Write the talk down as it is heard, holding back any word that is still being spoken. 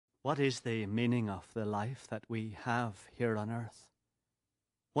What is the meaning of the life that we have here on earth?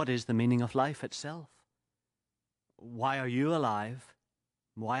 What is the meaning of life itself? Why are you alive?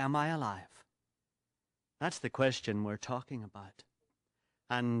 Why am I alive? That's the question we're talking about.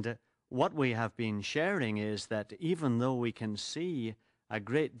 And what we have been sharing is that even though we can see a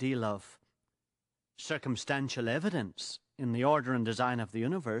great deal of circumstantial evidence in the order and design of the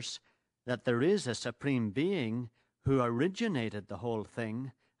universe, that there is a supreme being who originated the whole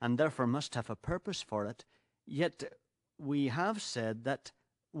thing and therefore must have a purpose for it, yet we have said that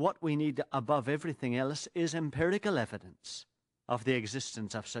what we need above everything else is empirical evidence of the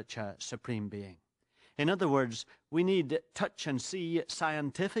existence of such a supreme being. In other words, we need touch and see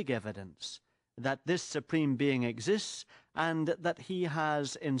scientific evidence that this supreme being exists and that he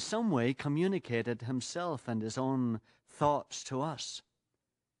has in some way communicated himself and his own thoughts to us.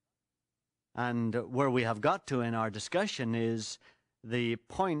 And where we have got to in our discussion is the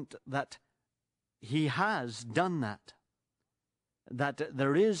point that he has done that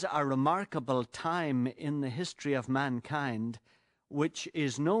there is a remarkable time in the history of mankind which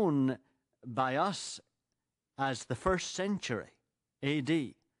is known by us as the 1st century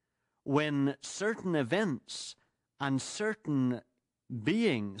A.D., when certain events and certain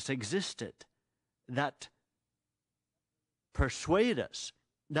beings existed that persuade us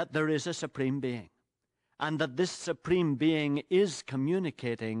that there is a supreme being, and that this supreme being is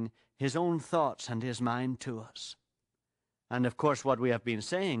communicating his own thoughts and his mind to us. And of course what we have been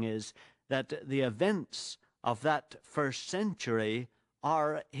saying is that the events of that 1st century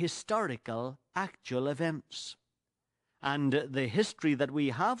are historical, actual events. And the history that we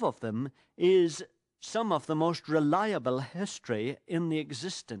have of them is some of the most reliable history in the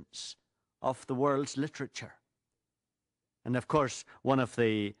existence of the world's literature. And of course, one of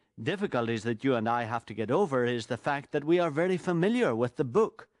the difficulties that you and I have to get over is the fact that we are very familiar with the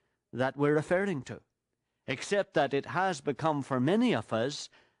book that we're referring to, except that it has become for many of us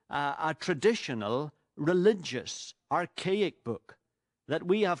a traditional, religious, archaic book that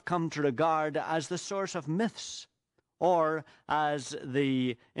we have come to regard as the source of myths or as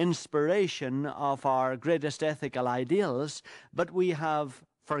the inspiration of our greatest ethical ideals, but we have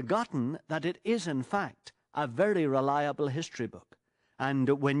forgotten that it is in fact a very reliable history book. And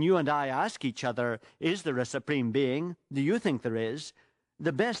when you and I ask each other, is there a supreme being? Do you think there is?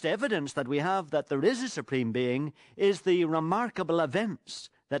 The best evidence that we have that there is a supreme being is the remarkable events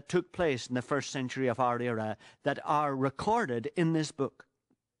that took place in the 1st century of our era that are recorded in this book.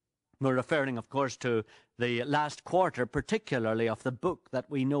 We're referring, of course, to the last quarter, particularly of the book that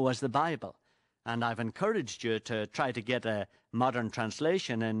we know as the Bible. And I've encouraged you to try to get a modern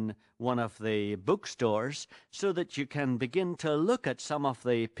translation in one of the bookstores so that you can begin to look at some of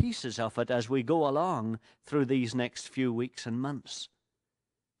the pieces of it as we go along through these next few weeks and months.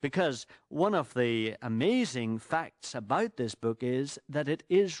 Because one of the amazing facts about this book is that it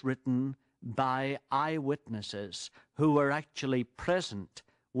is written by eyewitnesses who were actually present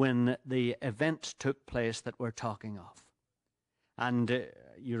when the events took place that we're talking of. And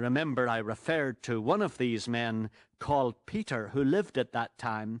you remember I referred to one of these men called Peter, who lived at that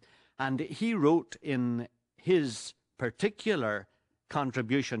time, and he wrote in his particular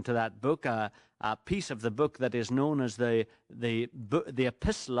contribution to that book a piece of the book that is known as the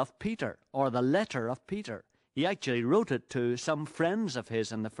Epistle of Peter, or the Letter of Peter. He actually wrote it to some friends of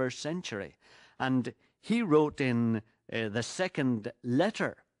his in the 1st century, and he wrote in the second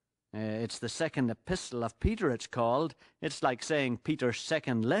letter. It's the second epistle of Peter, it's called. It's like saying Peter's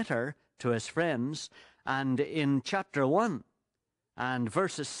second letter to his friends. And in chapter 1 and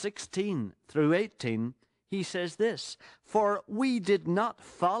verses 16 through 18, he says this: "For we did not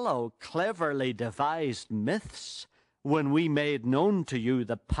follow cleverly devised myths when we made known to you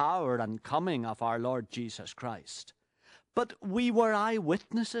the power and coming of our Lord Jesus Christ, but we were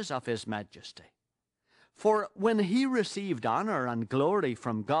eyewitnesses of his majesty. For when he received honor and glory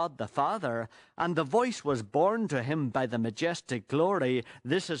from God the Father, and the voice was borne to him by the majestic glory,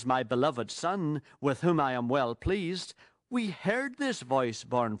 'This is my beloved Son, with whom I am well pleased,' we heard this voice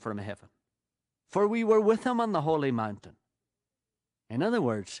borne from heaven. For we were with him on the holy mountain." In other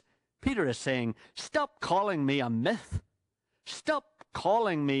words, Peter is saying, stop calling me a myth. Stop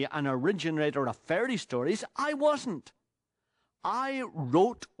calling me an originator of fairy stories. I wasn't. I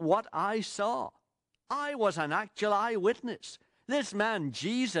wrote what I saw. I was an actual eyewitness. This man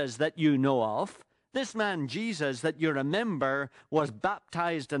Jesus that you know of, this man Jesus that you remember was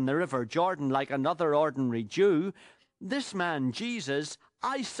baptized in the river Jordan like another ordinary Jew, this man Jesus,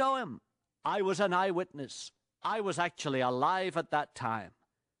 I saw him. I was an eyewitness. I was actually alive at that time.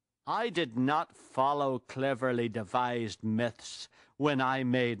 I did not follow cleverly devised myths when I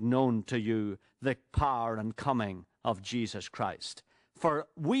made known to you the power and coming of Jesus Christ. For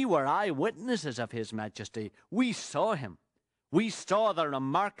we were eyewitnesses of his majesty. We saw him. We saw the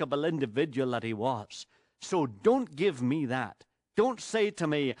remarkable individual that he was. So don't give me that. Don't say to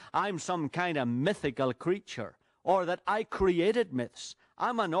me, I'm some kind of mythical creature, or that I created myths.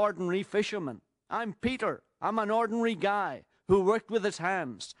 I'm an ordinary fisherman. I'm Peter. I'm an ordinary guy who worked with his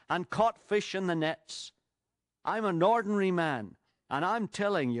hands and caught fish in the nets. I'm an ordinary man, and I'm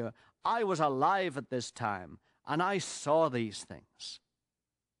telling you, I was alive at this time, and I saw these things.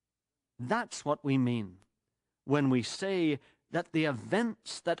 That's what we mean when we say that the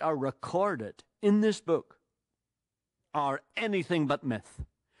events that are recorded in this book are anything but myth.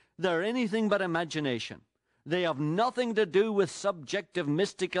 They're anything but imagination. They have nothing to do with subjective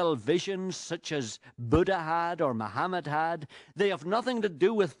mystical visions such as Buddha had or Muhammad had. They have nothing to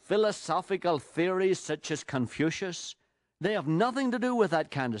do with philosophical theories such as Confucius. They have nothing to do with that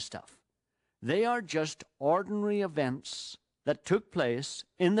kind of stuff. They are just ordinary events that took place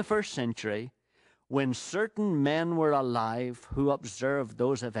in the first century when certain men were alive who observed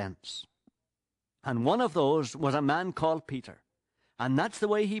those events. And one of those was a man called Peter. And that's the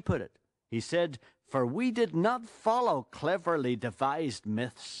way he put it. He said, "For we did not follow cleverly devised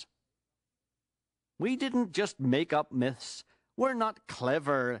myths." We didn't just make up myths. We're not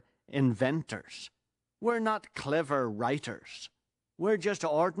clever inventors. We're not clever writers. We're just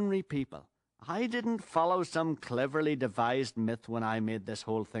ordinary people. I didn't follow some cleverly devised myth when I made this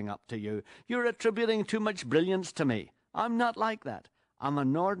whole thing up to you. You're attributing too much brilliance to me. I'm not like that. I'm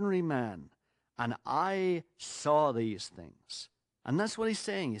an ordinary man, and I saw these things. And that's what he's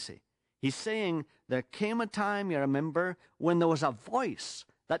saying, you see. He's saying there came a time, you remember, when there was a voice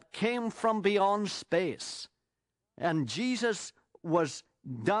that came from beyond space. And Jesus was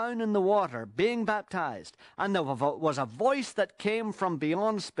down in the water being baptized. And there was a voice that came from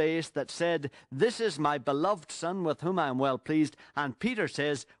beyond space that said, "This is my beloved Son with whom I am well pleased." And Peter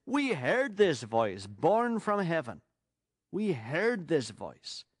says, we heard this voice born from heaven. We heard this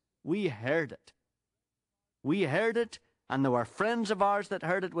voice. We heard it. We heard it. And there were friends of ours that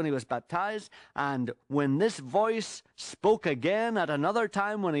heard it when he was baptized. And when this voice spoke again at another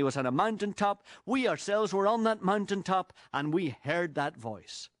time when he was on a mountaintop, we ourselves were on that mountaintop and we heard that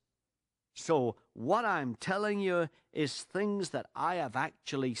voice. So what I'm telling you is things that I have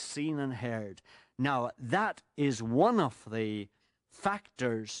actually seen and heard. Now, that is one of the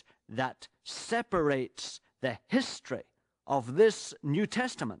factors that separates the history of this New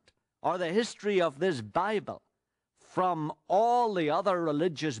Testament or the history of this Bible from all the other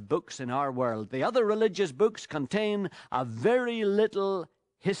religious books in our world. The other religious books contain a very little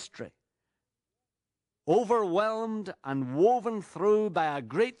history, overwhelmed and woven through by a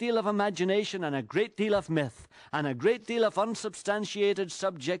great deal of imagination and a great deal of myth and a great deal of unsubstantiated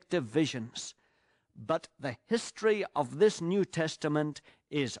subjective visions. But the history of this New Testament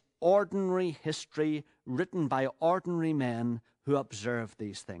is ordinary history written by ordinary men who observed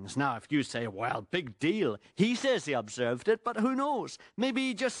these things. Now, if you say, well, big deal. He says he observed it, but who knows? Maybe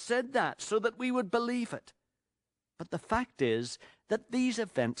he just said that so that we would believe it. But the fact is that these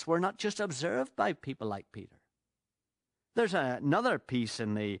events were not just observed by people like Peter. There's another piece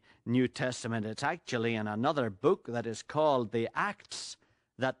in the New Testament. It's actually in another book that is called the Acts,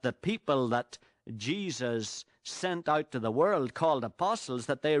 that the people that Jesus sent out to the world called apostles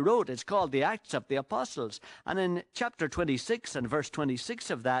that they wrote. It's called the Acts of the Apostles. And in chapter 26 and verse 26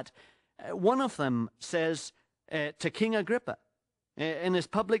 of that, one of them says to King Agrippa in his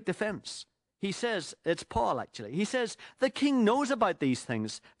public defense, he says, it's Paul actually, he says, "The king knows about these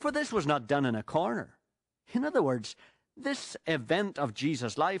things, for this was not done in a corner." In other words, this event of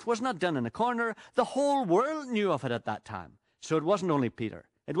Jesus' life was not done in a corner. The whole world knew of it at that time. So it wasn't only Peter.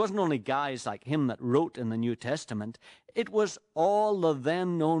 It wasn't only guys like him that wrote in the New Testament. It was all the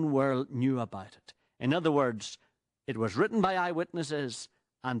then known world knew about it. In other words, it was written by eyewitnesses,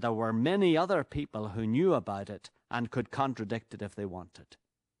 and there were many other people who knew about it and could contradict it if they wanted.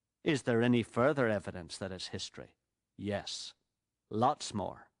 Is there any further evidence that it's history? Yes. Lots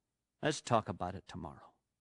more. Let's talk about it tomorrow.